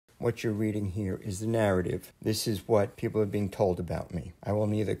What you're reading here is the narrative. This is what people are being told about me. I will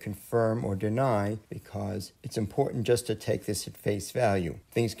neither confirm or deny because it's important just to take this at face value.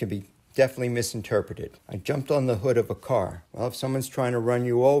 Things can be definitely misinterpreted. I jumped on the hood of a car. Well, if someone's trying to run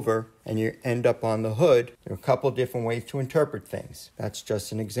you over and you end up on the hood, there are a couple different ways to interpret things. That's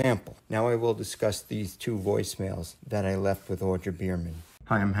just an example. Now I will discuss these 2 voicemails that I left with Audra Beerman.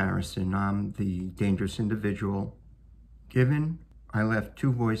 Hi, I'm Harrison. I'm the dangerous individual. Given I left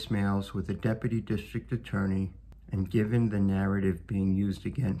 2 voicemails with a deputy district attorney, and given the narrative being used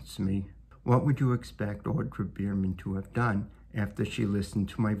against me, what would you expect Audra Beerman to have done after she listened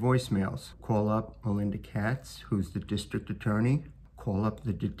to my voicemails? Call up Melinda Katz, who's the district attorney? Call up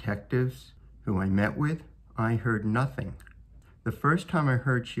the detectives who I met with? I heard nothing. The first time I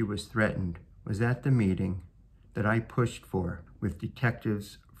heard she was threatened was at the meeting that I pushed for with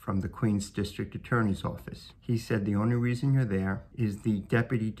detectives from the Queens District Attorney's Office. He said the only reason you're there is the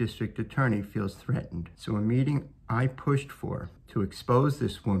Deputy District Attorney feels threatened. So a meeting I pushed for to expose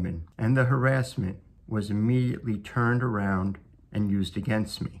this woman and the harassment was immediately turned around and used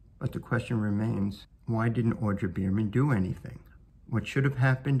against me. But the question remains, why didn't Audra Beerman do anything? What should have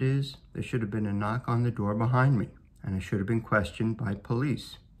happened is there should have been a knock on the door behind me, and I should have been questioned by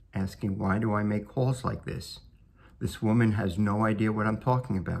police, asking why do I make calls like this? This woman has no idea what I'm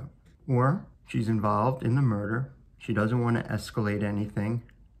talking about. Or she's involved in the murder. She doesn't want to escalate anything.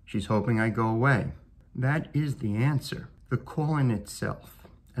 She's hoping I go away. That is the answer. The call in itself,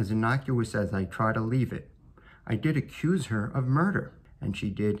 as innocuous as I try to leave it, I did accuse her of murder, and she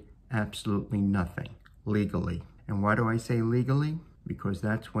did absolutely nothing legally. And why do I say legally? Because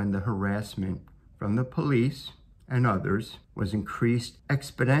that's when the harassment from the police and others was increased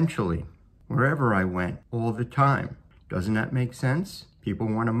exponentially. Wherever I went, all the time. Doesn't that make sense? People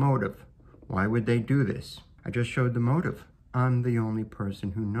want a motive. Why would they do this? I just showed the motive. I'm the only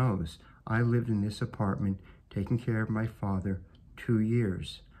person who knows. I lived in this apartment taking care of my father 2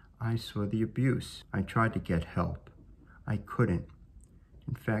 years. I saw the abuse. I tried to get help. I couldn't.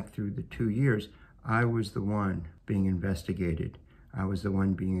 In fact, through the 2 years, I was the one being investigated. I was the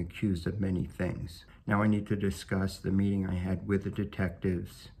one being accused of many things. Now I need to discuss the meeting I had with the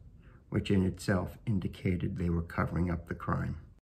detectives, which in itself indicated they were covering up the crime.